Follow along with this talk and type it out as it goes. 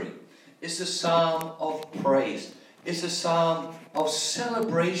It's a psalm of praise. It's a psalm of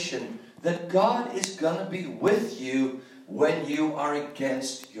celebration that God is going to be with you when you are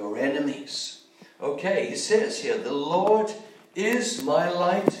against your enemies. Okay, he says here, the Lord is my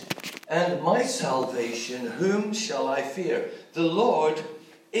light and my salvation. Whom shall I fear? The Lord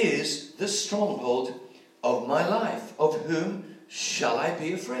is the stronghold of my life. Of whom shall I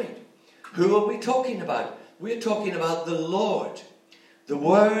be afraid? Who are we talking about? We're talking about the Lord. The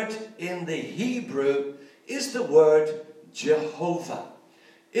word in the Hebrew is the word Jehovah.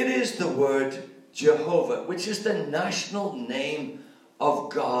 It is the word Jehovah, which is the national name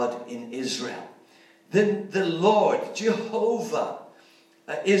of God in Israel. The Lord, Jehovah,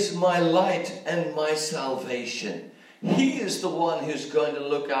 is my light and my salvation. He is the one who's going to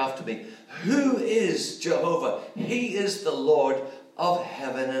look after me. Who is Jehovah? He is the Lord of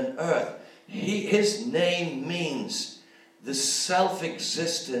heaven and earth. His name means the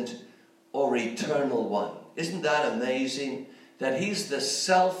self-existent or eternal one. Isn't that amazing? That he's the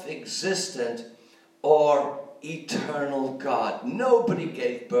self-existent or eternal God. Nobody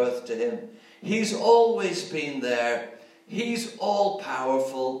gave birth to him. He's always been there. He's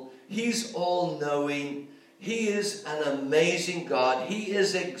all-powerful. He's all-knowing. He is an amazing God. He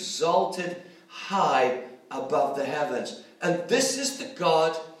is exalted high above the heavens. And this is the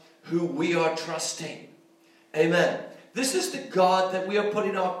God who we are trusting. Amen. This is the God that we are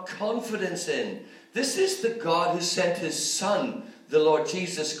putting our confidence in. This is the God who sent his Son, the Lord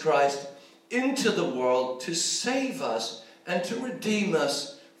Jesus Christ, into the world to save us and to redeem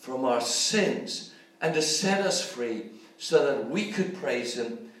us from our sins and to set us free so that we could praise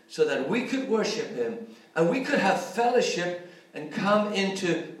him, so that we could worship him, and we could have fellowship and come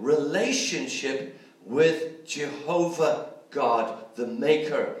into relationship with Jehovah God, the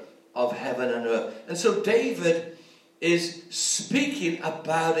maker of heaven and earth. And so David is speaking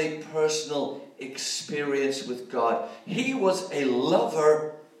about a personal experience with God. He was a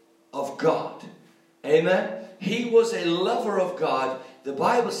lover of God. Amen? He was a lover of God. The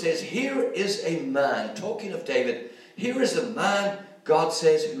Bible says, here is a man, talking of David, here is a man, God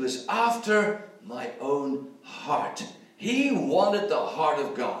says, who is after my own heart. He wanted the heart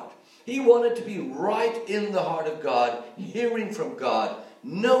of God. He wanted to be right in the heart of God, hearing from God,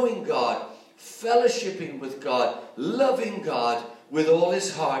 knowing God, fellowshipping with God, loving God with all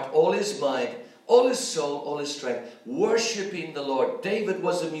his heart, all his mind, all his soul, all his strength, worshiping the Lord. David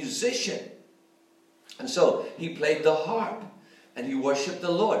was a musician. And so he played the harp and he worshipped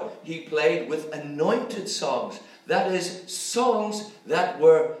the Lord. He played with anointed songs. That is, songs that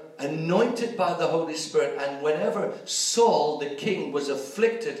were anointed by the Holy Spirit. And whenever Saul, the king, was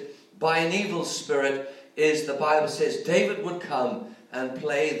afflicted by an evil spirit, the Bible says, David would come and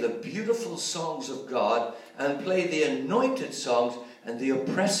play the beautiful songs of God and play the anointed songs, and the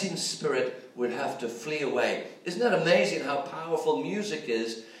oppressing spirit would have to flee away. Isn't that amazing how powerful music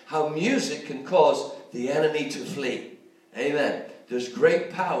is? How music can cause the enemy to flee. Amen. There's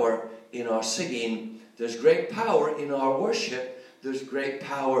great power in our singing. There's great power in our worship. There's great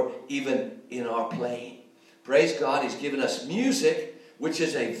power even in our playing. Praise God, he's given us music, which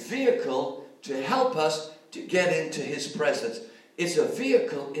is a vehicle to help us to get into his presence. It's a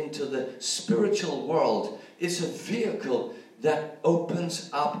vehicle into the spiritual world. It's a vehicle that opens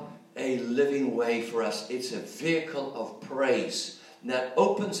up a living way for us. It's a vehicle of praise that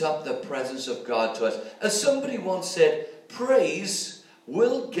opens up the presence of God to us. As somebody once said, praise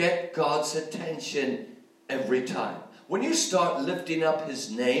will get God's attention every time. When you start lifting up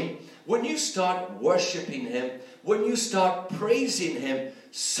his name, when you start worshiping him, when you start praising him,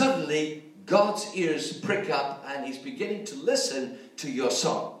 suddenly God's ears prick up and he's beginning to listen to your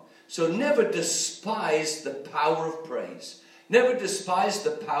song. So never despise the power of praise. Never despise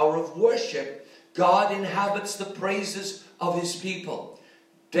the power of worship. God inhabits the praises of his people.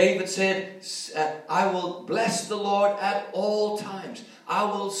 David said, I will bless the Lord at all times. I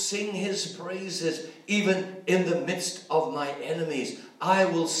will sing his praises even in the midst of my enemies. I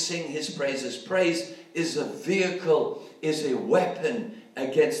will sing his praises. Praise is a vehicle, is a weapon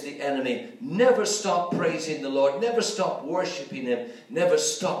against the enemy. Never stop praising the Lord. Never stop worshiping him. Never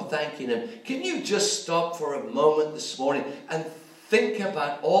stop thanking him. Can you just stop for a moment this morning and think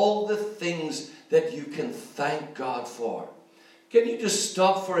about all the things that you can thank God for? Can you just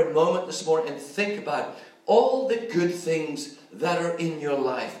stop for a moment this morning and think about all the good things that are in your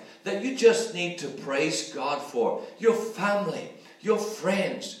life that you just need to praise God for? Your family, your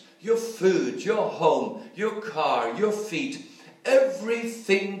friends, your food, your home, your car, your feet.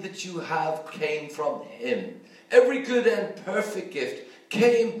 Everything that you have came from him. Every good and perfect gift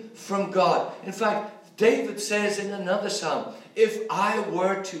came from God. In fact, David says in another psalm, If I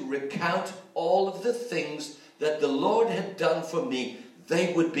were to recount all of the things that the Lord had done for me,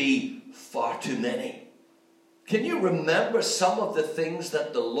 they would be far too many. Can you remember some of the things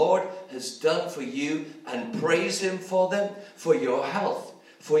that the Lord has done for you and praise Him for them? For your health,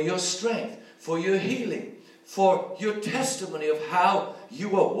 for your strength, for your healing, for your testimony of how you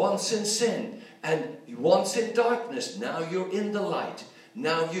were once in sin and once in darkness. Now you're in the light.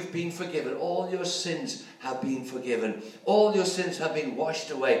 Now you've been forgiven. All your sins have been forgiven. All your sins have been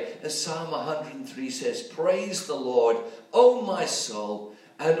washed away. As Psalm 103 says, praise the Lord, O my soul,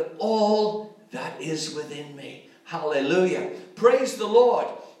 and all that is within me. Hallelujah. Praise the Lord,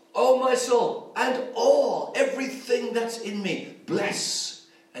 O my soul, and everything that's in me. Bless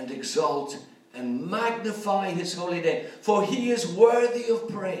and exalt and magnify His holy name. For He is worthy of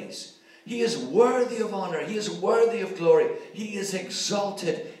praise. He is worthy of honor. He is worthy of glory. He is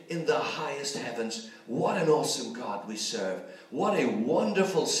exalted in the highest heavens. What an awesome God we serve. What a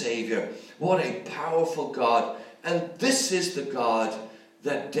wonderful Savior. What a powerful God. And this is the God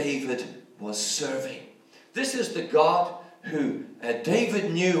that David was serving. This is the God who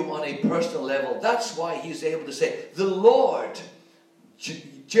David knew on a personal level. That's why he's able to say, the Lord,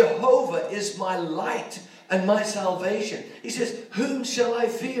 Jehovah is my light and my salvation. He says, whom shall I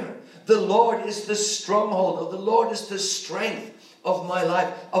fear? The Lord is the stronghold, or the Lord is the strength of my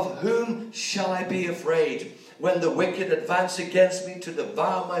life. Of whom shall I be afraid? When the wicked advance against me to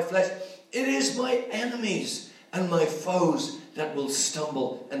devour my flesh, it is my enemies and my foes that will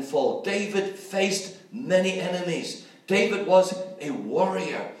stumble and fall. David faced many enemies. David was a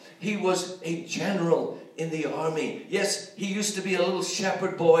warrior. He was a general in the army. Yes, he used to be a little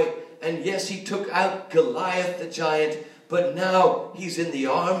shepherd boy. And yes, he took out Goliath the giant. But now he's in the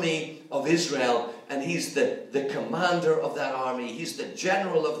army of Israel. And he's the commander of that army. He's the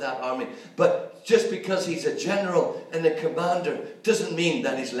general of that army. But just because he's a general and a commander doesn't mean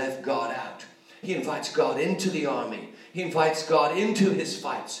that he's left God out. He invites God into the army. He invites God into his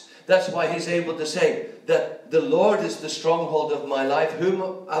fights. That's why he's able to say that the Lord is the stronghold of my life. Whom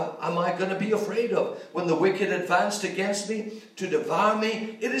am I going to be afraid of? When the wicked advanced against me to devour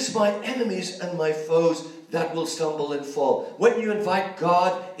me, it is my enemies and my foes that will stumble and fall. When you invite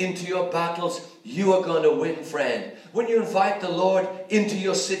God into your battles, you are going to win, friend. When you invite the Lord into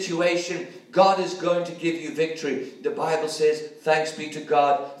your situation, God is going to give you victory. The Bible says, thanks be to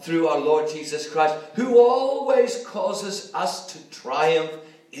God through our Lord Jesus Christ, who always causes us to triumph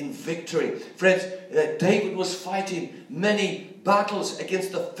in victory. Friends, David was fighting many battles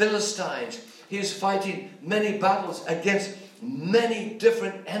against the Philistines. He was fighting many battles against many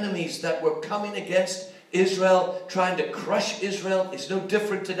different enemies that were coming against Israel, trying to crush Israel. It's no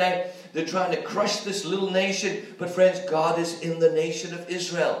different today. They're trying to crush this little nation. But friends, God is in the nation of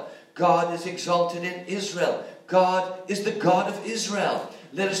Israel. God is exalted in Israel. God is the God of Israel.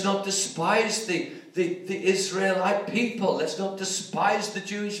 Let us not despise the Israelite people. Let's not despise the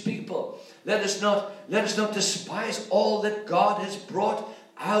Jewish people. Let us not despise all that God has brought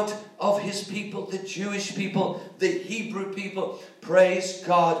out of His people, the Jewish people, the Hebrew people. Praise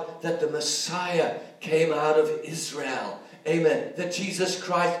God that the Messiah came out of Israel. Amen. That Jesus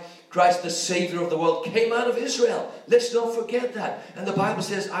Christ, the Savior of the world, came out of Israel. Let's not forget that. And the Bible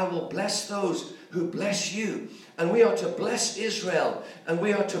says, I will bless those who bless you. And we are to bless Israel. And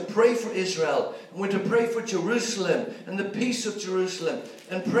we are to pray for Israel. And we're to pray for Jerusalem and the peace of Jerusalem.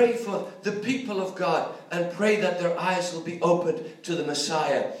 And pray for the people of God. And pray that their eyes will be opened to the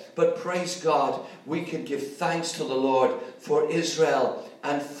Messiah. But praise God, we can give thanks to the Lord for Israel.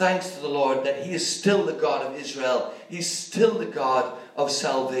 And thanks to the Lord that He is still the God of Israel. He's still the God of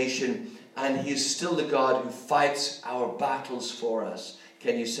salvation. And He is still the God who fights our battles for us.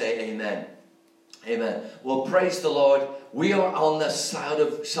 Can you say amen? Amen. Well, praise the Lord. We are on the side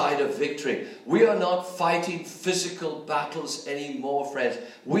of victory. We are not fighting physical battles anymore, friends.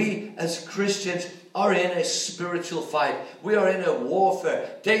 We as Christians are in a spiritual fight. We are in a warfare.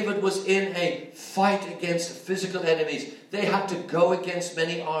 David was in a fight against physical enemies. They had to go against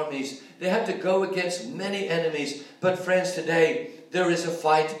many armies. They had to go against many enemies. But friends, today there is a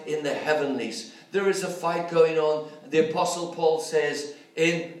fight in the heavenlies. There is a fight going on. The Apostle Paul says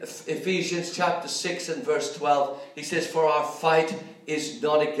in Ephesians chapter 6 and verse 12, he says, for our fight is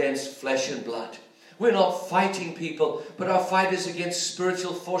not against flesh and blood. We're not fighting people, but our fight is against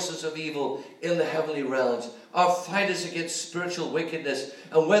spiritual forces of evil in the heavenly realms. Our fight is against spiritual wickedness.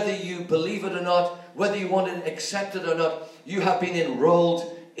 And whether you believe it or not, whether you want to accept it or not, you have been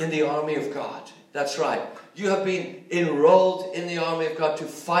enrolled in the army of God. That's right. You have been enrolled in the army of God to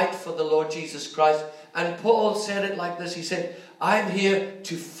fight for the Lord Jesus Christ. And Paul said it like this. He said, I'm here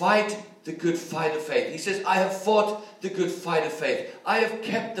to fight the good fight of faith. He says, I have fought the good fight of faith. I have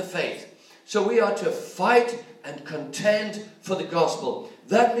kept the faith. So we are to fight and contend for the gospel.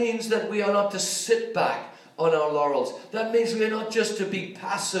 That means that we are not to sit back on our laurels. That means we are not just to be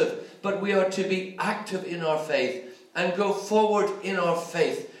passive, but we are to be active in our faith and go forward in our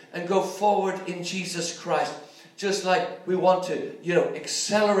faith and go forward in Jesus Christ. Just like we want to,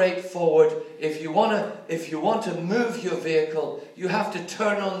 accelerate forward. If you want to move your vehicle, you have to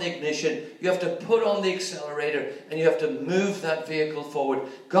turn on the ignition. You have to put on the accelerator, and you have to move that vehicle forward.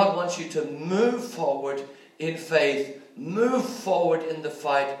 God wants you to move forward in faith, move forward in the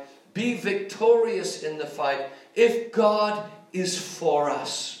fight, be victorious in the fight. If God is for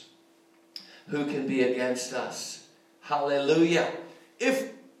us, who can be against us? Hallelujah.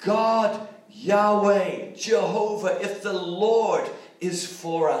 If God, Yahweh, Jehovah, if the Lord is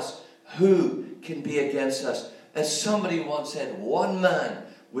for us, who can be against us? As somebody once said, one man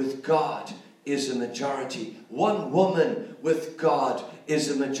with God is a majority. One woman with God is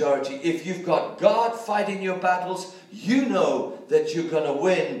a majority. If you've got God fighting your battles, you know that you're going to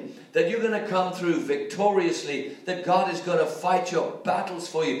win, that you're going to come through victoriously, that God is going to fight your battles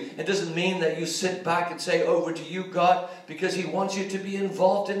for you. It doesn't mean that you sit back and say, over to you, God, because He wants you to be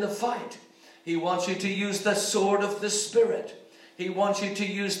involved in the fight. He wants you to use the sword of the Spirit. He wants you to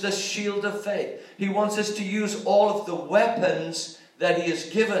use the shield of faith. He wants us to use all of the weapons that He has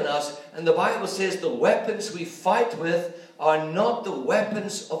given us. And the Bible says the weapons we fight with are not the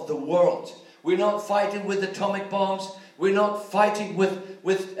weapons of the world. We're not fighting with atomic bombs. We're not fighting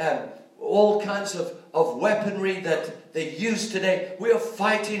with all kinds of weaponry that they use today. We are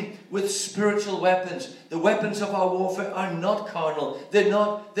fighting with spiritual weapons. The weapons of our warfare are not carnal. They're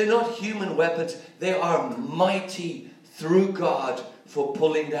not human weapons. They are mighty through God for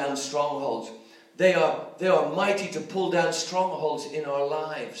pulling down strongholds. They are mighty to pull down strongholds in our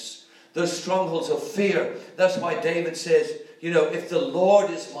lives. Those strongholds of fear. That's why David says, if the Lord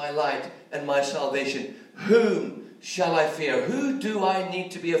is my light and my salvation, whom shall I fear? Who do I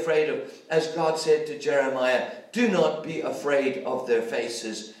need to be afraid of? As God said to Jeremiah, do not be afraid of their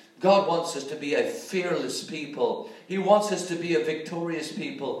faces. God wants us to be a fearless people. He wants us to be a victorious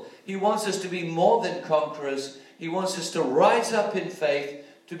people. He wants us to be more than conquerors. He wants us to rise up in faith,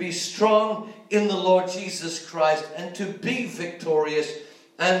 to be strong in the Lord Jesus Christ, and to be victorious,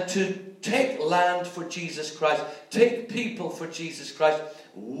 and to take land for Jesus Christ, take people for Jesus Christ,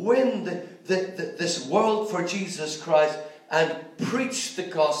 win this world for Jesus Christ, and preach the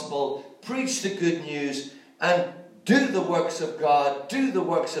gospel, preach the good news, and do the works of God, do the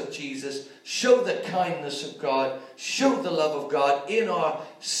works of Jesus, show the kindness of God, show the love of God in our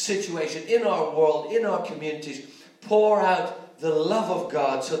situation, in our world, in our communities. Pour out the love of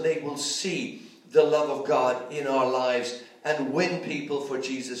God so they will see the love of God in our lives and win people for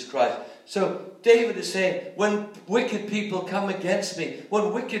Jesus Christ. So David is saying, when wicked people come against me,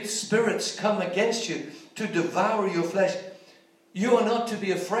 when wicked spirits come against you to devour your flesh, you are not to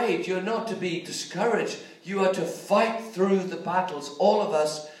be afraid. You are not to be discouraged. You are to fight through the battles. All of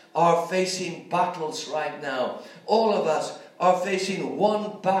us are facing battles right now. All of us are facing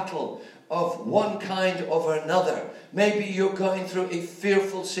one battle of one kind or another. Maybe you're going through a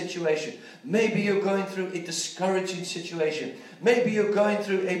fearful situation. Maybe you're going through a discouraging situation. Maybe you're going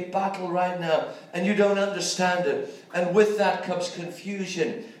through a battle right now and you don't understand it. And with that comes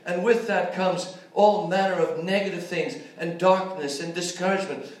confusion. And with that comes all manner of negative things and darkness and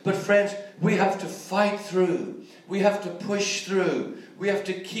discouragement. But friends, we have to fight through. We have to push through. We have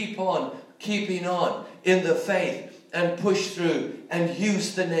to keep on keeping on in the faith and push through and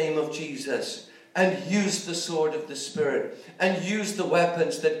use the name of Jesus and use the sword of the Spirit and use the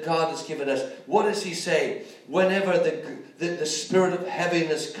weapons that God has given us. What does He say? Whenever the spirit of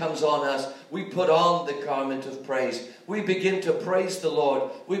heaviness comes on us, we put on the garment of praise. We begin to praise the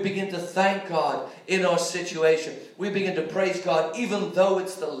Lord. We begin to thank God in our situation. We begin to praise God even though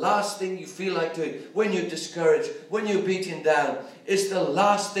it's the last thing you feel like doing. When you're discouraged, when you're beaten down, it's the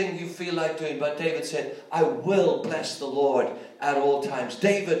last thing you feel like doing. But David said, I will bless the Lord at all times.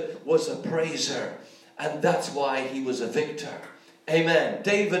 David was a praiser, and that's why he was a victor. Amen.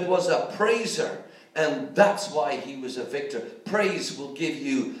 David was a praiser, and that's why he was a victor. Praise will give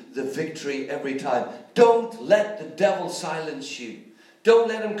you the victory every time. Don't let the devil silence you. Don't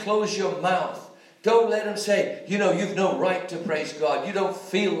let him close your mouth. Don't let him say, you've no right to praise God. You don't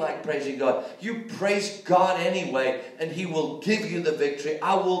feel like praising God. You praise God anyway, and He will give you the victory.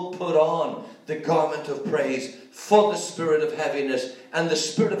 I will put on the garment of praise for the spirit of heaviness. And the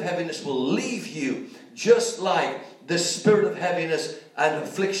spirit of heaviness will leave you, just like the spirit of heaviness and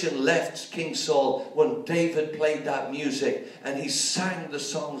affliction left King Saul when David played that music and he sang the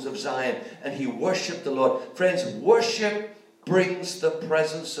songs of Zion and he worshipped the Lord. Friends, worship brings the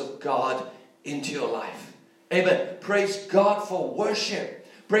presence of God into your life. Amen. Praise God for worship.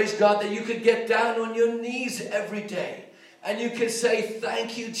 Praise God that you could get down on your knees every day and you can say,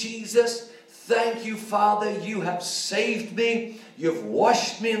 thank you, Jesus. Thank you, Father. You have saved me. You've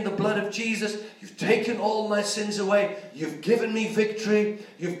washed me in the blood of Jesus. You've taken all my sins away. You've given me victory.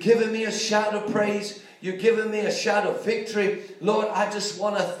 You've given me a shout of praise. You've given me a shout of victory. Lord, I just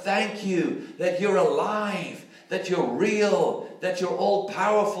want to thank you that you're alive, that you're real, that you're all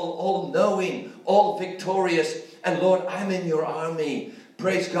powerful, all knowing, all victorious. And Lord, I'm in your army.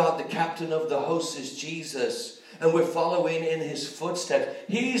 Praise God, the captain of the host is Jesus. And we're following in his footsteps.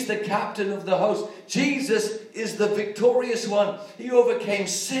 He's the captain of the host. Jesus is the victorious one. He overcame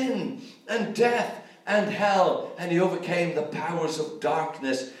sin and death and hell. And he overcame the powers of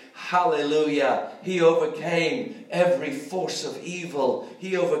darkness. Hallelujah. He overcame every force of evil.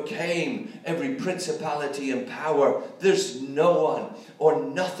 He overcame every principality and power. There's no one or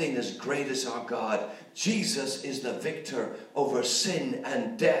nothing as great as our God. Jesus is the victor over sin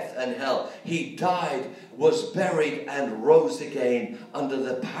and death and hell. He died, was buried, and rose again under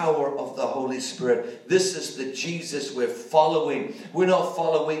the power of the Holy Spirit. This is the Jesus we're following. We're not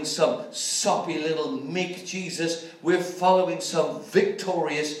following some soppy little meek Jesus. We're following some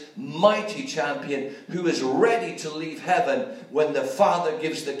victorious, mighty champion who is ready to leave heaven when the Father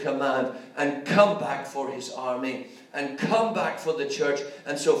gives the command and come back for his army and come back for the church.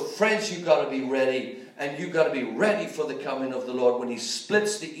 And so, friends, you've got to be ready. And you've got to be ready for the coming of the Lord. When he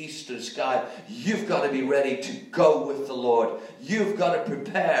splits the eastern sky, you've got to be ready to go with the Lord. You've got to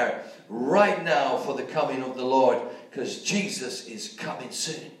prepare right now for the coming of the Lord, because Jesus is coming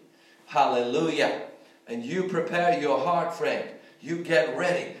soon. Hallelujah. And you prepare your heart, friend. You get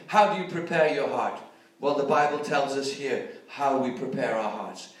ready. How do you prepare your heart? Well, the Bible tells us here how we prepare our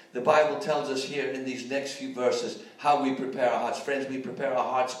hearts. The Bible tells us here in these next few verses how we prepare our hearts. Friends, we prepare our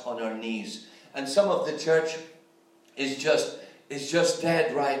hearts on our knees. And some of the church is just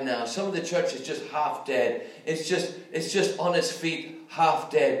dead right now. Some of the church is just half dead. It's just on its feet, half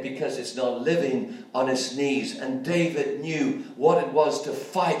dead, because it's not living on its knees. And David knew what it was to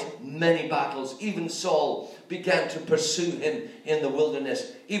fight many battles. Even Saul began to pursue him in the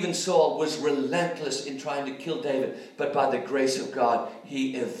wilderness. Even Saul was relentless in trying to kill David. But by the grace of God,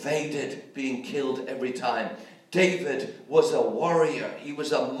 he evaded being killed every time. David was a warrior. He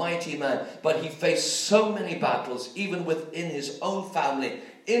was a mighty man. But he faced so many battles, even within his own family.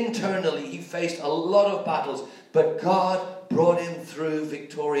 Internally, he faced a lot of battles. But God brought him through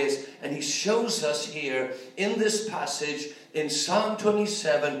victorious. And he shows us here in this passage in Psalm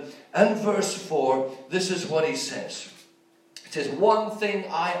 27 and verse 4, this is what he says. It says, one thing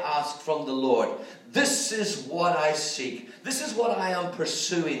I ask from the Lord. This is what I seek. This is what I am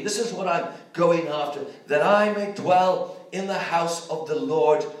pursuing. This is what I'm going after. That I may dwell in the house of the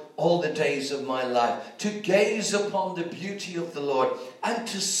Lord all the days of my life. To gaze upon the beauty of the Lord and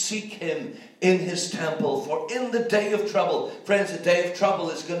to seek him in his temple. For in the day of trouble, friends, the day of trouble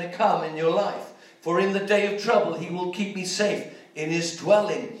is going to come in your life. For in the day of trouble, he will keep me safe in his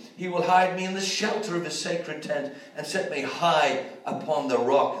dwelling. He will hide me in the shelter of his sacred tent and set me high upon the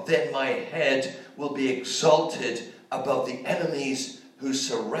rock. Then my head will be exalted above the enemies who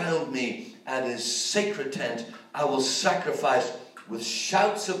surround me. At his sacred tent I will sacrifice with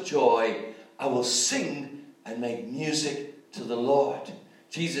shouts of joy. I will sing and make music to the Lord.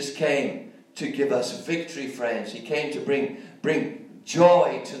 Jesus came to give us victory, friends. He came to bring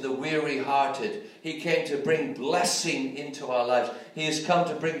joy to the weary-hearted. He came to bring blessing into our lives. He has come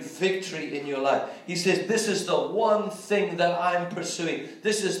to bring victory in your life. He says, this is the one thing that I'm pursuing.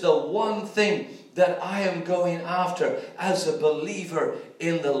 This is the one thing that I am going after as a believer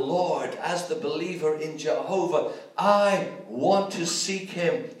in the Lord, as the believer in Jehovah. I want to seek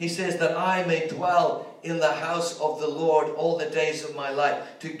him. He says that I may dwell in the house of the Lord all the days of my life,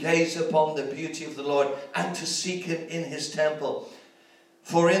 to gaze upon the beauty of the Lord and to seek him in his temple.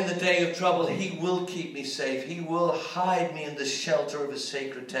 For in the day of trouble, he will keep me safe. He will hide me in the shelter of his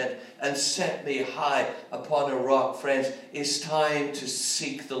sacred tent and set me high upon a rock. Friends, it's time to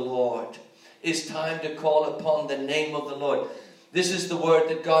seek the Lord. It's time to call upon the name of the Lord. This is the word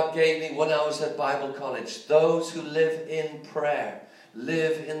that God gave me when I was at Bible college. Those who live in prayer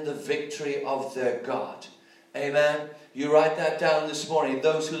live in the victory of their God. Amen. You write that down this morning.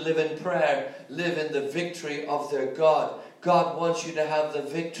 Those who live in prayer live in the victory of their God. God wants you to have the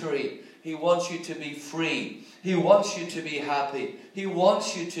victory. He wants you to be free. He wants you to be happy. He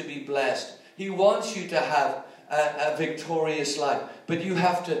wants you to be blessed. He wants you to have a victorious life. But you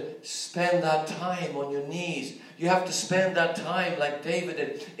have to spend that time on your knees. You have to spend that time like David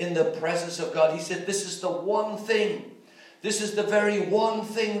did in the presence of God. He said, this is the one thing. This is the very one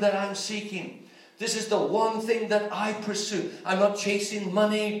thing that I'm seeking. This is the one thing that I pursue. I'm not chasing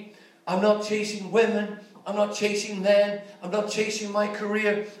money. I'm not chasing women. I'm not chasing men. I'm not chasing my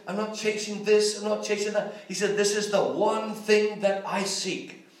career. I'm not chasing this. I'm not chasing that. He said, this is the one thing that I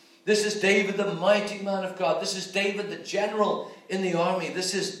seek. This is David, the mighty man of God. This is David, the general in the army.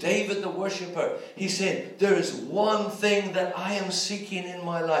 This is David, the worshiper. He said, there is one thing that I am seeking in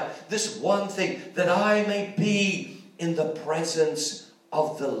my life. This one thing, that I may be in the presence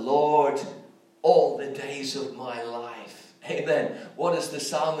of the Lord all the days of my life. Amen. What does the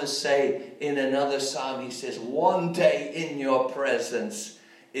psalmist say in another psalm? He says, one day in your presence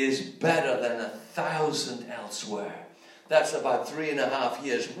is better than 1,000 elsewhere. That's about 3.5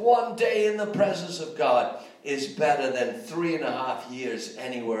 years. One day in the presence of God is better than 3.5 years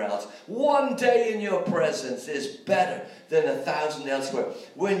anywhere else. One day in your presence is better than 1,000 elsewhere.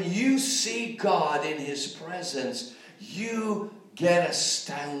 When you see God in His presence, you get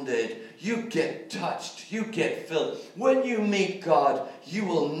astounded. You get touched. You get filled. When you meet God, you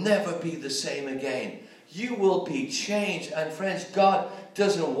will never be the same again. You will be changed. And friends, God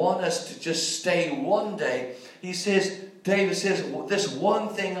doesn't want us to just stay one day. He says, David says, this one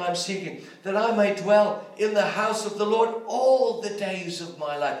thing I'm seeking, that I may dwell in the house of the Lord all the days of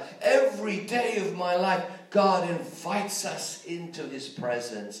my life. Every day of my life, God invites us into His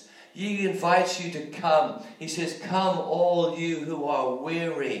presence. He invites you to come. He says, come all you who are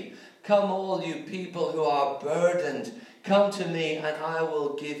weary. Come all you people who are burdened. Come to me and I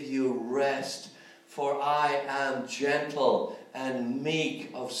will give you rest. For I am gentle and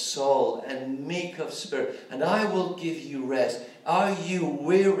meek of soul and meek of spirit, and I will give you rest. Are you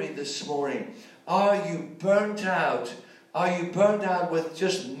weary this morning? Are you burnt out? Are you burnt out with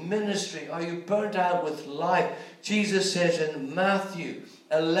just ministry? Are you burnt out with life? Jesus says in Matthew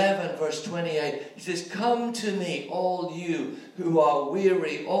 11 verse 28, He says, come to me, all you who are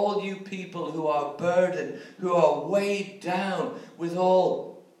weary, all you people who are burdened, who are weighed down with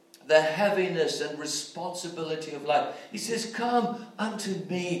all the heaviness and responsibility of life. He says, come unto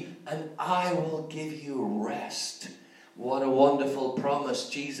me and I will give you rest. What a wonderful promise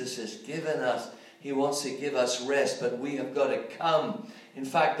Jesus has given us. He wants to give us rest, but we have got to come. In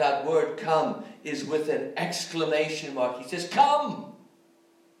fact, that word come is with an exclamation mark. He says, come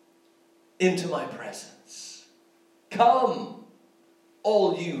into my presence. Come,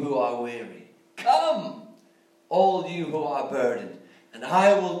 all you who are weary. Come, all you who are burdened. And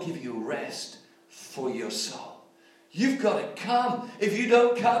I will give you rest for your soul. You've got to come. If you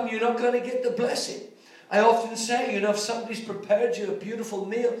don't come, you're not going to get the blessing. I often say, if somebody's prepared you a beautiful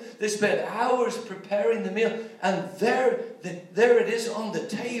meal, they spend hours preparing the meal, and there it is on the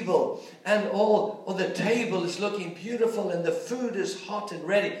table, and all on the table is looking beautiful, and the food is hot and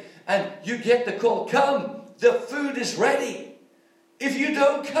ready, and you get the call, come, the food is ready. If you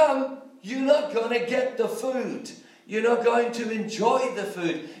don't come, you're not going to get the food. You're not going to enjoy the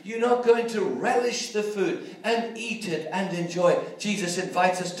food. You're not going to relish the food and eat it and enjoy it. Jesus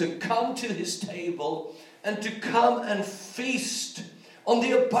invites us to come to His table and to come and feast on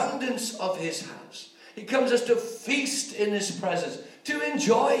the abundance of His house. He comes us to feast in His presence, to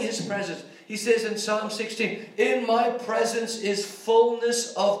enjoy His presence. He says in Psalm 16, in my presence is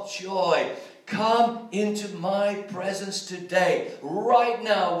fullness of joy. Come into my presence today, right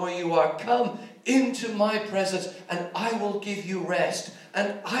now where you are. Come into my presence, and I will give you rest,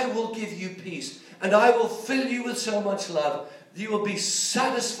 and I will give you peace, and I will fill you with so much love. You will be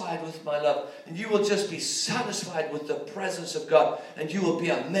satisfied with my love, and you will just be satisfied with the presence of God, and you will be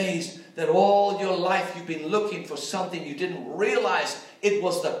amazed that all your life you've been looking for something. You didn't realize it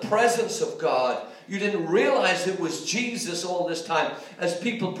was the presence of God. You didn't realize it was Jesus all this time. As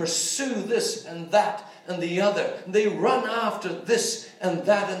people pursue this and that and the other, they run after this and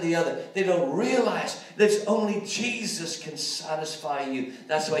that and the other. They don't realize that only Jesus can satisfy you.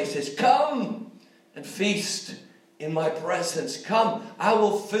 That's why He says, come and feast in my presence. Come, I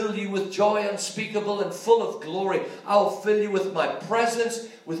will fill you with joy unspeakable and full of glory. I'll fill you with my presence,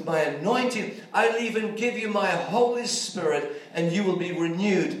 with my anointing. I'll even give you my Holy Spirit, and you will be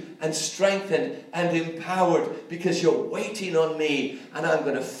renewed and strengthened and empowered because you're waiting on me, and I'm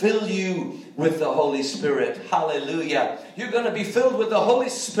going to fill you with the Holy Spirit. Hallelujah. You're going to be filled with the Holy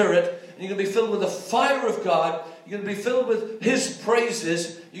Spirit, and you're going to be filled with the fire of God. You're going to be filled with His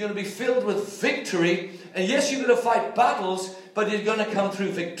praises. You're going to be filled with victory. And yes, you're going to fight battles, but you're going to come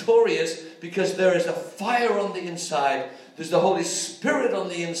through victorious because there is a fire on the inside. There's the Holy Spirit on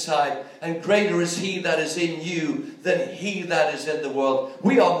the inside. And greater is He that is in you than he that is in the world.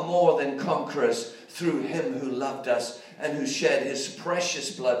 We are more than conquerors through Him who loved us and who shed His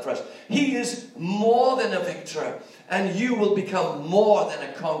precious blood for us. He is more than a victor. And you will become more than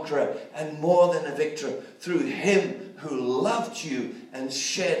a conqueror and more than a victor through Him who loved you and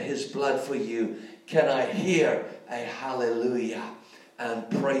shed His blood for you. Can I hear a hallelujah? And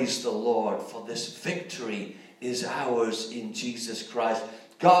praise the Lord, for this victory is ours in Jesus Christ.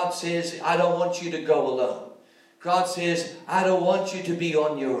 God says, I don't want you to go alone. God says, I don't want you to be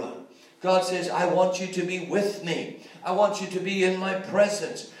on your own. God says, I want you to be with me. I want you to be in my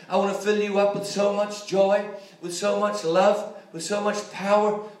presence. I want to fill you up with so much joy, with so much love, with so much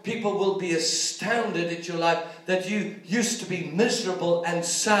power. People will be astounded at your life that you used to be miserable and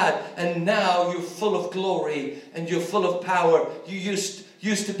sad, and now you're full of glory and you're full of power. You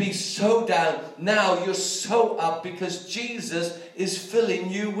used to be so down. Now you're so up because Jesus is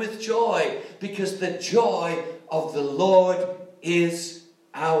filling you with joy, because the joy of the Lord is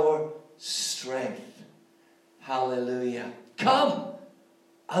our strength. Hallelujah. Come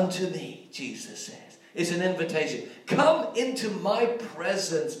unto me, Jesus says. It's an invitation. Come into my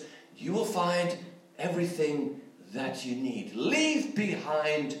presence. You will find everything that you need. Leave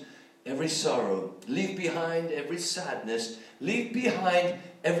behind every sorrow. Leave behind every sadness. Leave behind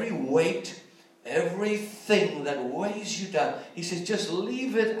every weight, everything that weighs you down. He says, just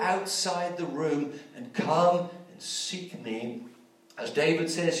leave it outside the room and come and seek me. As David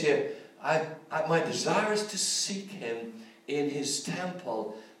says here, my desire is to seek Him in His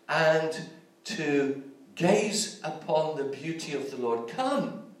temple and to gaze upon the beauty of the Lord.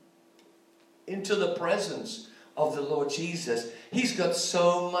 Come into the presence of the Lord Jesus. He's got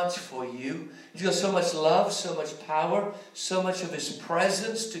so much for you. He's got so much love, so much power, so much of His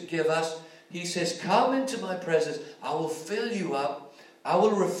presence to give us. He says, come into my presence. I will fill you up. I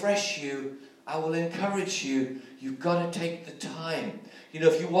will refresh you. I will encourage you. You've got to take the time. You know,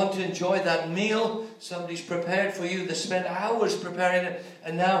 if you want to enjoy that meal, somebody's prepared for you. They spend hours preparing it.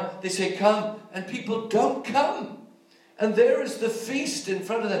 And now they say, come. And people don't come. And there is the feast in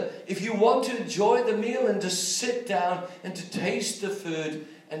front of them. If you want to enjoy the meal and to sit down and to taste the food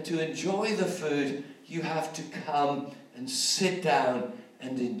and to enjoy the food, you have to come and sit down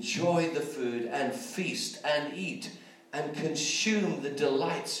and enjoy the food and feast and eat and consume the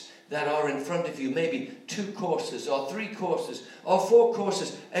delights that are in front of you. Maybe 2 courses or 3 courses or 4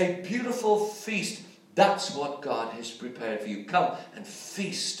 courses. A beautiful feast. That's what God has prepared for you. Come and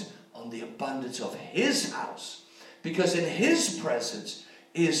feast on the abundance of His house. Because in His presence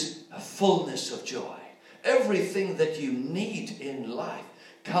is a fullness of joy. Everything that you need in life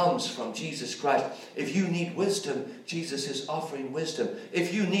comes from Jesus Christ. If you need wisdom, Jesus is offering wisdom.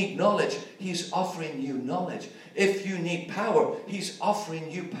 If you need knowledge, He's offering you knowledge. If you need power, He's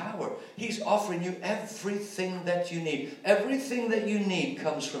offering you power. He's offering you everything that you need. Everything that you need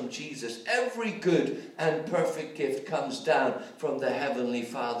comes from Jesus. Every good and perfect gift comes down from the Heavenly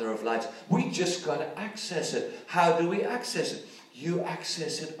Father of lights. We just got to access it. How do we access it? You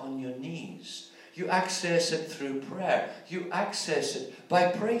access it on your knees. You access it through prayer. You access it by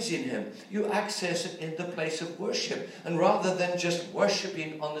praising Him. You access it in the place of worship. And rather than just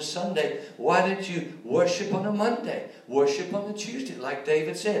worshiping on the Sunday, why don't you worship on a Monday? Worship on a Tuesday, like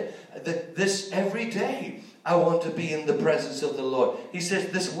David said. This every day, I want to be in the presence of the Lord. He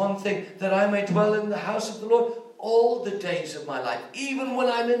says, this one thing, that I may dwell in the house of the Lord all the days of my life. Even when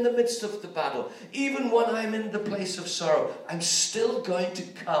I'm in the midst of the battle, even when I'm in the place of sorrow, I'm still going to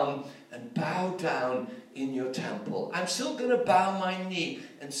come and bow down in your temple. I'm still going to bow my knee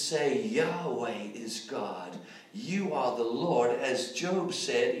and say, Yahweh is God. You are the Lord. As Job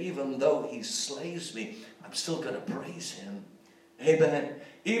said, even though He slays me, I'm still going to praise Him. Amen.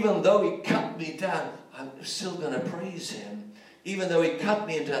 Even though He cut me down, I'm still going to praise Him. Even though He cut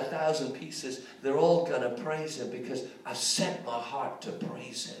me into 1,000 pieces, they're all going to praise Him because I've set my heart to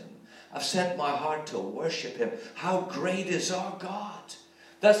praise Him. I've set my heart to worship Him. How great is our God?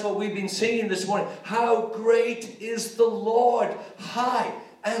 That's what we've been singing this morning. How great is the Lord, high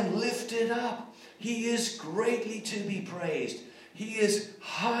and lifted up. He is greatly to be praised. He is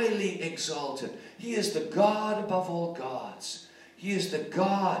highly exalted. He is the God above all gods. He is the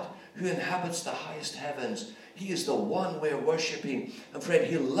God who inhabits the highest heavens. He is the one we're worshiping. And friend,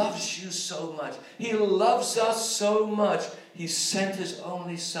 He loves you so much. He loves us so much. He sent His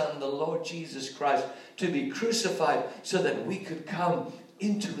only Son, the Lord Jesus Christ, to be crucified so that we could come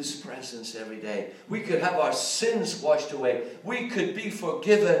into His presence every day. We could have our sins washed away. We could be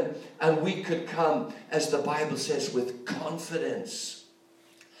forgiven, and we could come, as the Bible says, with confidence.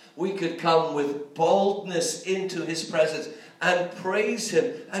 We could come with boldness into His presence and praise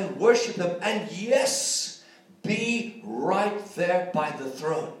Him and worship Him. And yes, be right there by the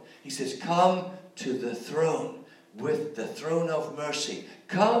throne. He says, come to the throne, with the throne of mercy.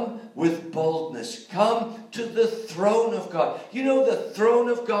 Come with boldness. Come to the throne of God. You know, the throne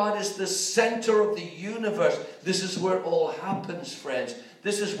of God is the center of the universe. This is where all happens, friends.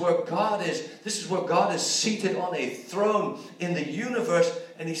 This is where God is. This is where God is seated on a throne in the universe.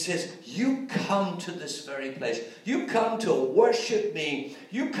 And He says, you come to this very place. You come to worship me.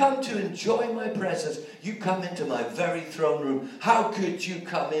 You come to enjoy my presence. You come into my very throne room. How could you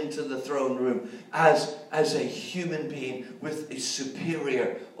come into the throne room as a human being with a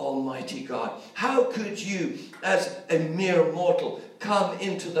superior Almighty God? How could you, as a mere mortal, come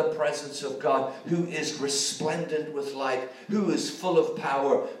into the presence of God, who is resplendent with light, who is full of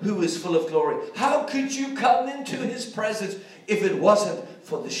power, who is full of glory? How could you come into His presence if it wasn't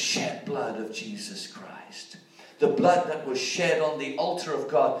for the shed blood of Jesus Christ? The blood that was shed on the altar of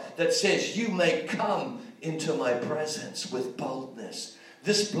God that says, you may come into my presence with boldness.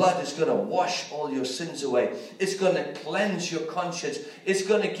 This blood is going to wash all your sins away. It's going to cleanse your conscience. It's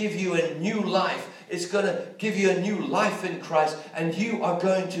going to give you a new life. It's going to give you a new life in Christ. And you are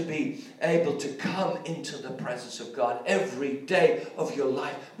going to be able to come into the presence of God every day of your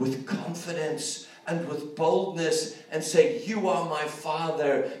life with confidence and with boldness, and say, you are my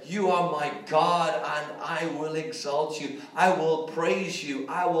Father, you are my God, and I will exalt you. I will praise you.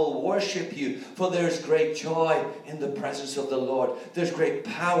 I will worship you. For there is great joy in the presence of the Lord. There's great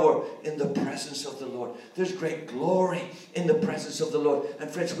power in the presence of the Lord. There's great glory in the presence of the Lord. And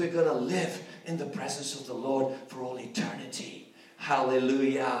friends, we're going to live in the presence of the Lord for all eternity.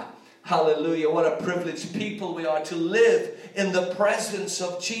 Hallelujah. Hallelujah. What a privileged people we are to live in the presence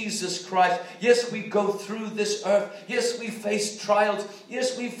of Jesus Christ. Yes, we go through this earth. Yes, we face trials.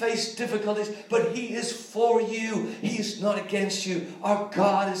 Yes, we face difficulties. But He is for you. He is not against you. Our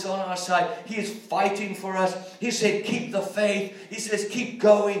God is on our side. He is fighting for us. He said, keep the faith. He says, keep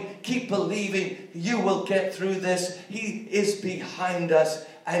going. Keep believing. You will get through this. He is behind us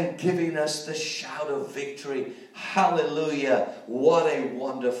and giving us the shout of victory. Hallelujah. What a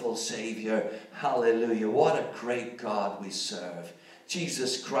wonderful Savior. Hallelujah. What a great God we serve.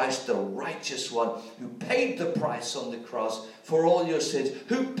 Jesus Christ, the righteous one, who paid the price on the cross for all your sins,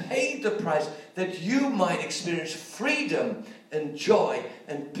 who paid the price that you might experience freedom and joy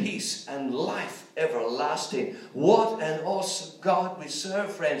and peace and life everlasting. What an awesome God we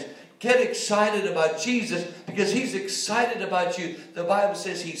serve, friends. Get excited about Jesus, because He's excited about you. The Bible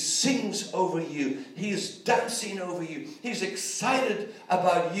says He sings over you. He is dancing over you. He's excited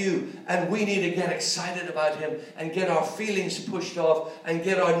about you. And we need to get excited about Him and get our feelings pushed off and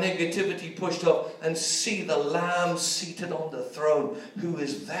get our negativity pushed off and see the Lamb seated on the throne, who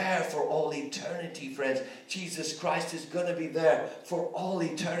is there for all eternity, friends. Jesus Christ is going to be there for all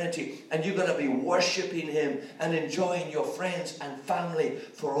eternity. And you're going to be worshiping Him and enjoying your friends and family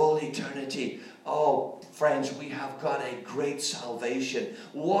for all eternity. Oh, friends, we have got a great salvation.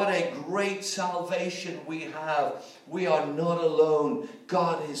 What a great salvation we have. We are not alone.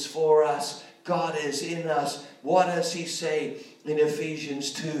 God is for us. God is in us. What does He say in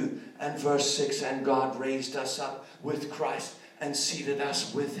Ephesians 2 and verse 6? And God raised us up with Christ and seated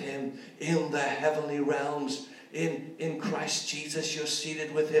us with Him in the heavenly realms. In Christ Jesus, you're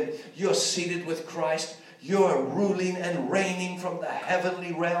seated with Him. You're seated with Christ. You're ruling and reigning from the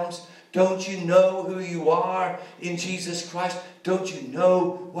heavenly realms. Don't you know who you are in Jesus Christ? Don't you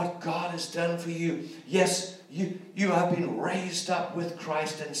know what God has done for you? Yes, you have been raised up with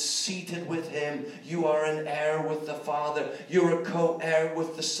Christ and seated with Him. You are an heir with the Father. You're a co-heir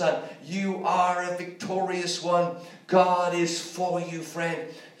with the Son. You are a victorious one. God is for you, friend.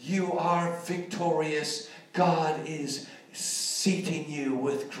 You are victorious. God is seating you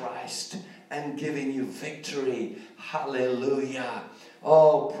with Christ and giving you victory. Hallelujah.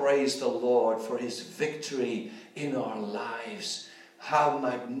 Oh, praise the Lord for His victory in our lives. How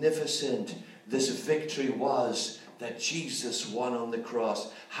magnificent this victory was that Jesus won on the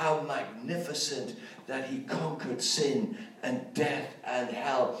cross. How magnificent that He conquered sin and death and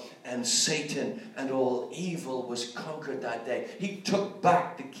hell and Satan, and all evil was conquered that day. He took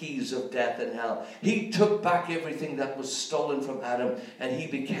back the keys of death and hell. He took back everything that was stolen from Adam, and He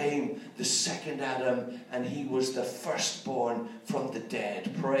became the second Adam, and He was the firstborn from the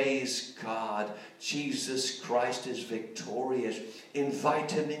dead. Praise God. Jesus Christ is victorious.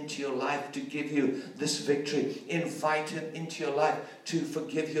 Invite Him into your life to give you this victory. Invite invite Him into your life to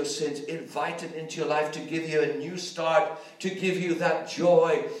forgive your sins. Invite Him into your life to give you a new start, to give you that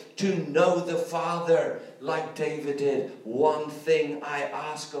joy, to know the Father like David did. One thing I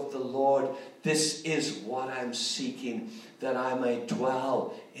ask of the Lord, this is what I'm seeking, that I may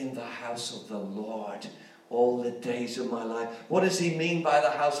dwell in the house of the Lord all the days of my life. What does he mean by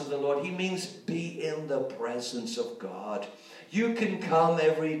the house of the Lord? He means be in the presence of God. You can come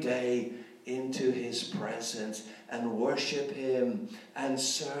every day into His presence and worship Him and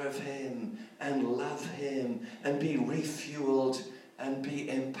serve Him and love Him and be refueled and be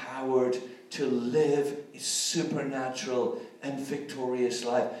empowered to live a supernatural and victorious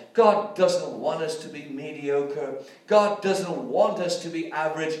life. God doesn't want us to be mediocre. God doesn't want us to be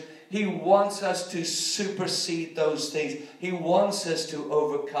average. He wants us to supersede those things. He wants us to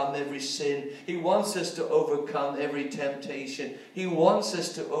overcome every sin. He wants us to overcome every temptation. He wants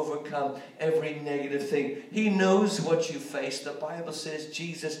us to overcome every negative thing. He knows what you face. The Bible says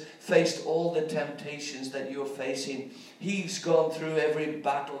Jesus faced all the temptations that you're facing. He's gone through every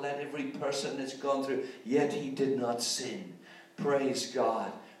battle that every person has gone through, yet He did not sin. Praise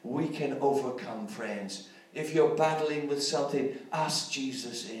God. We can overcome, friends. If you're battling with something, ask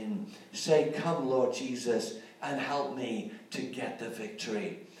Jesus in. Say, come Lord Jesus, and help me to get the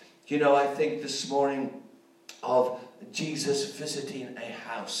victory. You know, I think this morning of Jesus visiting a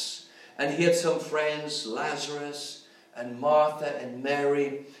house. And He had some friends, Lazarus and Martha and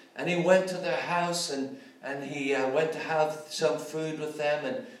Mary. And He went to their house and He went to have some food with them.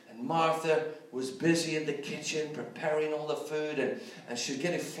 And Martha was busy in the kitchen preparing all the food. And she was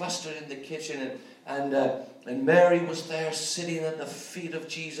getting flustered in the kitchen. And Mary was there sitting at the feet of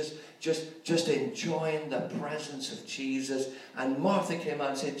Jesus, just enjoying the presence of Jesus. And Martha came out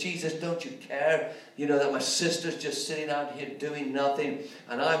and said, Jesus, don't you care, you know, that my sister's just sitting out here doing nothing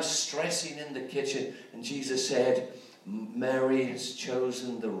and I'm stressing in the kitchen? And Jesus said, Mary has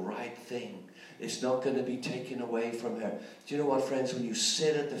chosen the right thing. It's not going to be taken away from her. Do you know what, friends? When you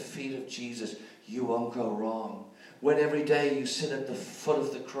sit at the feet of Jesus, you won't go wrong. When every day you sit at the foot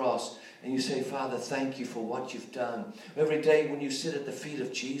of the cross and you say, Father, thank you for what you've done. Every day when you sit at the feet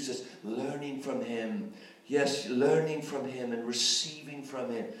of Jesus, learning from Him. Yes, learning from Him and receiving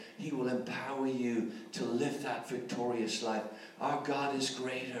from Him. He will empower you to live that victorious life. Our God is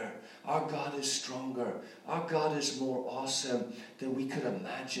greater. Our God is stronger. Our God is more awesome than we could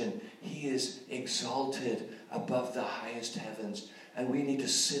imagine. He is exalted above the highest heavens. And we need to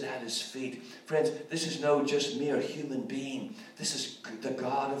sit at His feet. Friends, this is no just mere human being. This is the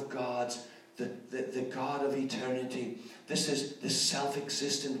God of gods, the God of eternity. This is the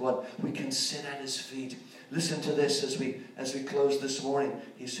self-existent one. We can sit at His feet. Listen to this as we close this morning.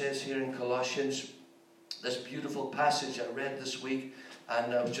 He says here in Colossians, this beautiful passage I read this week,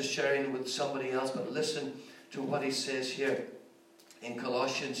 and I was just sharing it with somebody else, but listen to what he says here in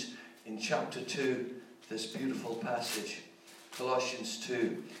Colossians in chapter 2, this beautiful passage. Colossians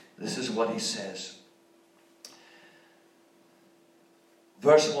 2, this is what he says.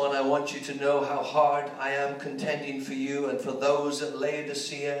 Verse 1, I want you to know how hard I am contending for you and for those at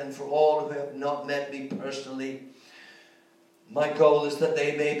Laodicea and for all who have not met me personally. My goal is that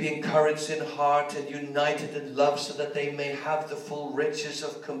they may be encouraged in heart and united in love, so that they may have the full riches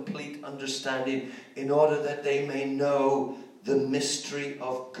of complete understanding, in order that they may know the mystery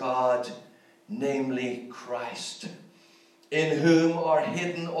of God, namely Christ, in whom are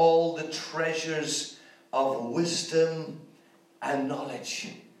hidden all the treasures of wisdom and knowledge.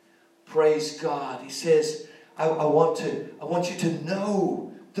 Praise God. He says, I want you to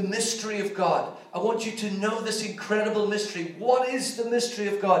know the mystery of God. I want you to know this incredible mystery. What is the mystery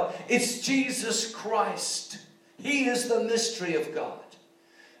of God? It's Jesus Christ. He is the mystery of God.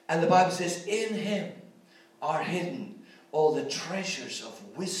 And the Bible says, in Him are hidden all the treasures of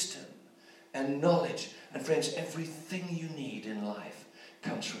wisdom and knowledge. And friends, everything you need in life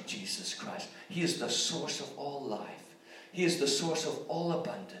comes from Jesus Christ. He is the source of all life. He is the source of all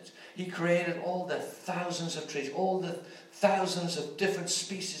abundance. He created all the thousands of trees, all the thousands of different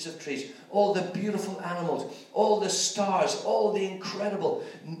species of trees, all the beautiful animals, all the stars, all the incredible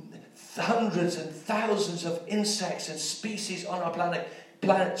hundreds and thousands of insects and species on our planet.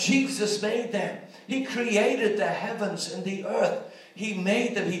 Jesus made them. He created the heavens and the earth. He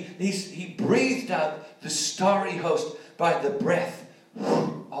made them. He breathed out the starry host by the breath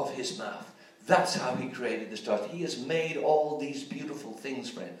of His mouth. That's how He created the stars. He has made all these beautiful things,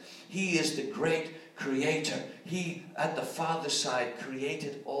 friend. He is the great creator. He, at the Father's side,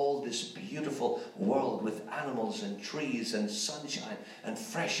 created all this beautiful world with animals and trees and sunshine and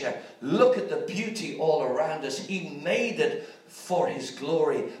fresh air. Look at the beauty all around us. He made it for His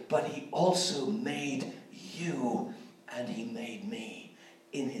glory, but He also made you and he made me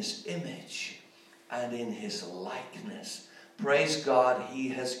in his image and in his likeness. Praise God, he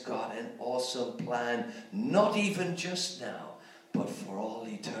has got an awesome plan, not even just now, but for all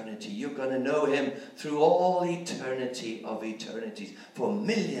eternity. You're going to know him through all eternity of eternities, for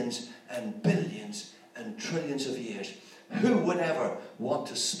millions and billions and trillions of years. Who would ever want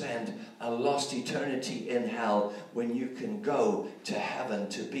to spend a lost eternity in hell when you can go to heaven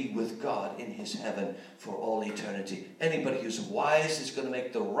to be with God in his heaven for all eternity? Anybody who's wise is going to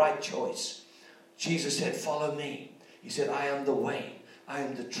make the right choice. Jesus said, follow me. He said, I am the way, I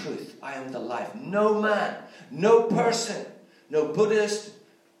am the truth, I am the life. No man, no person, no Buddhist,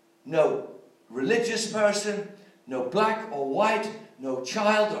 no religious person, no black or white, no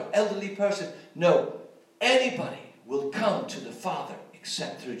child or elderly person, no anybody will come to the Father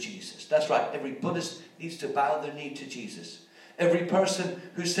except through Jesus. That's right. Every Buddhist needs to bow their knee to Jesus. Every person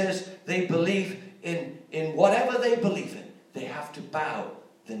who says they believe in whatever they believe in, they have to bow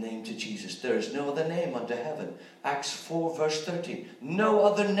the name to Jesus. There is no other name under heaven. Acts 4 verse 13. No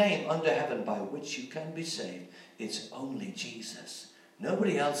other name under heaven by which you can be saved. It's only Jesus.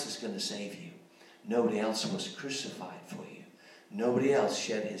 Nobody else is going to save you. Nobody else was crucified for you. Nobody else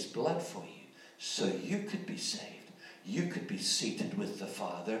shed his blood for you. So you could be saved. You could be seated with the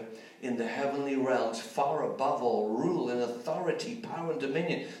Father in the heavenly realms, far above all rule and authority, power and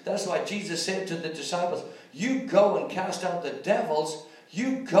dominion. That's why Jesus said to the disciples, you go and cast out the devils.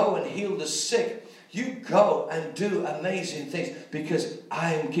 You go and heal the sick. You go and do amazing things because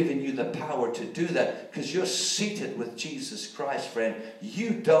I am giving you the power to do that because you're seated with Jesus Christ, friend.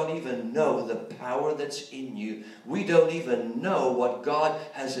 You don't even know the power that's in you. We don't even know what God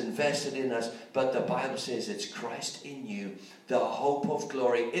has invested in us, but the Bible says it's Christ in you, the hope of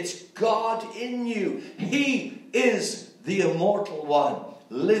glory. It's God in you. He is the immortal one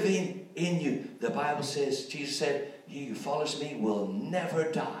living in you. The Bible says, Jesus said, he who follows me will never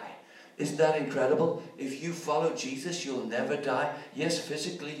die. Isn't that incredible? If you follow Jesus, you'll never die. Yes,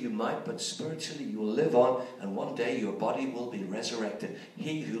 physically you might, but spiritually you will live on, and one day your body will be resurrected.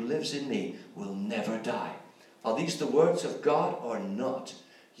 He who lives in me will never die. Are these the words of God or not?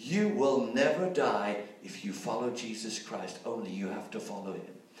 You will never die if you follow Jesus Christ. Only you have to follow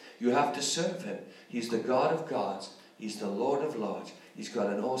him. You have to serve him. He's the God of gods. He's the Lord of lords. He's got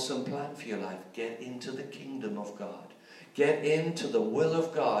an awesome plan for your life. Get into the kingdom of God. Get into the will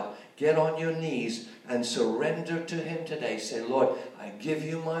of God. Get on your knees and surrender to him today. Say, Lord, I give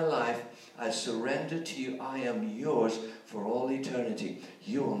you my life. I surrender to you. I am yours for all eternity.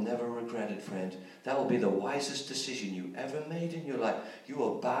 You will never regret it, friend. That will be the wisest decision you ever made in your life. You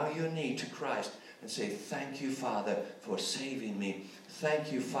will bow your knee to Christ and say, thank you, Father, for saving me.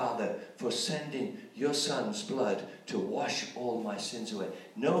 Thank you, Father, for sending your Son's blood to wash all my sins away.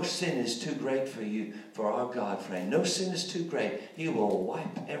 No sin is too great for you, for our God, friend. No sin is too great. He will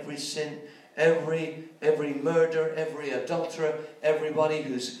wipe every sin, every murder, every adulterer, everybody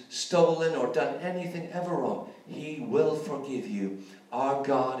who's stolen or done anything ever wrong. He will forgive you. Our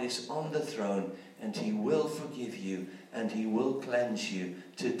God is on the throne, and he will forgive you, and he will cleanse you.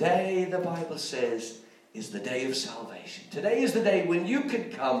 Today, the Bible says, is the day of salvation. Today is the day when you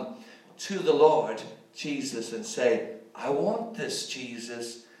can come to the Lord Jesus and say, I want this,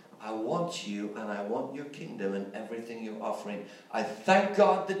 Jesus. I want you, and I want your kingdom and everything you're offering. I thank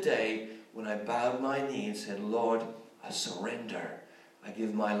God the day when I bowed my knee and said, Lord, I surrender. I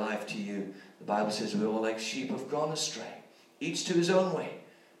give my life to you. The Bible says we all like sheep have gone astray, each to his own way.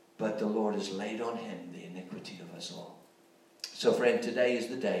 But the Lord has laid on him the iniquity of us all. So, friend, today is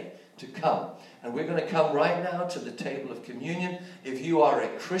the day to come. And we're going to come right now to the table of communion. If you are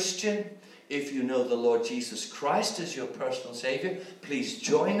a Christian, if you know the Lord Jesus Christ as your personal Savior, please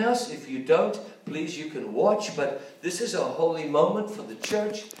join us. If you don't, please, you can watch. But this is a holy moment for the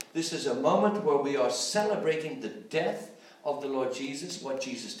church. This is a moment where we are celebrating the death of the Lord Jesus, what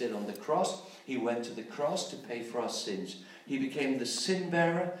Jesus did on the cross. He went to the cross to pay for our sins. He became the sin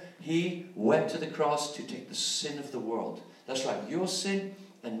bearer. He went to the cross to take the sin of the world. That's right, your sin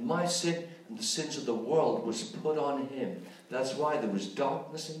and my sin and the sins of the world was put on him. That's why there was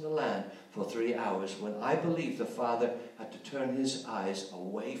darkness in the land for 3 hours when I believe the Father had to turn his eyes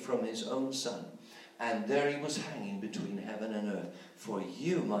away from his own Son. And there he was hanging between heaven and earth for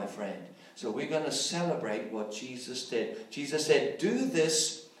you, my friend. So we're going to celebrate what Jesus did. Jesus said, do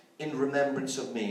this in remembrance of me.